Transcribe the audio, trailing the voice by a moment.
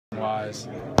wise,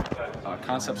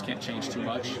 concepts can't change too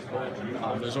much.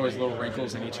 There's always little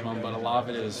wrinkles in each of them, but a lot of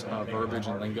it is verbiage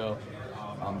and lingo.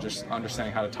 Just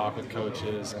understanding how to talk with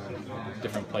coaches and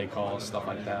different play calls, stuff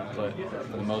like that. But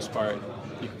for the most part,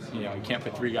 you can't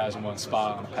put 3 guys in one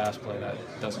spot on a pass play. That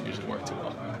doesn't usually work too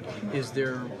well. Is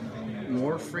there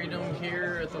more freedom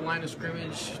here at the line of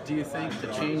scrimmage, do you think,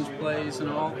 to change plays and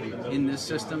all in this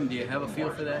system? Do you have a feel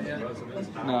for that yet?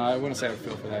 No, I wouldn't say I have a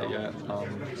feel for that yet.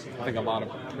 I think a lot of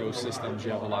pro systems,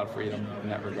 you have a lot of freedom in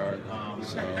that regard.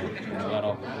 So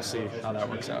we'll see how that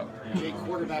works out. Jake,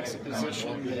 quarterback's a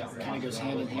position that kind of goes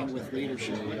hand in hand with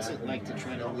leadership. What's it like to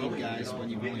try to lead guys when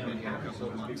you've only been here a couple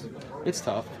of months? It's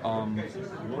tough,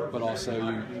 but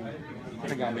also I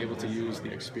think I'm able to use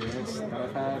the experience that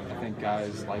I've had. I think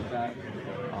guys like that.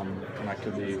 And I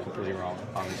could be completely wrong,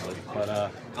 obviously. But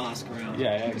I'll ask around.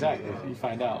 Yeah, exactly. You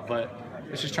find out. But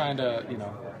it's just trying to,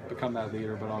 become that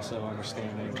leader, but also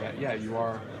understanding that, you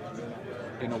are,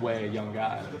 in a way, a young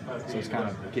guy. So it's kind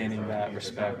of gaining that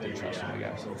respect and trust from the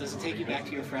guys. Does it take you back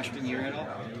to your freshman year at all?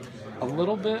 A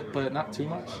little bit, but not too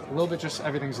much. A little bit, just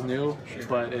everything's new,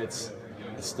 but it's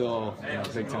still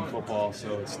Big Ten football,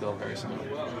 so it's still very similar.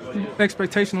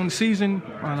 Expectation on the season,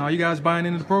 are you guys buying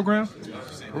into the program?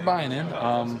 We're buying in.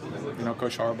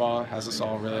 Coach Harbaugh has us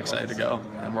all really excited to go,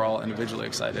 and we're all individually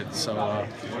excited. So,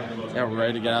 we're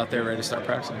ready to get out there, ready to start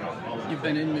practicing. You've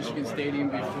been in Michigan Stadium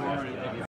before.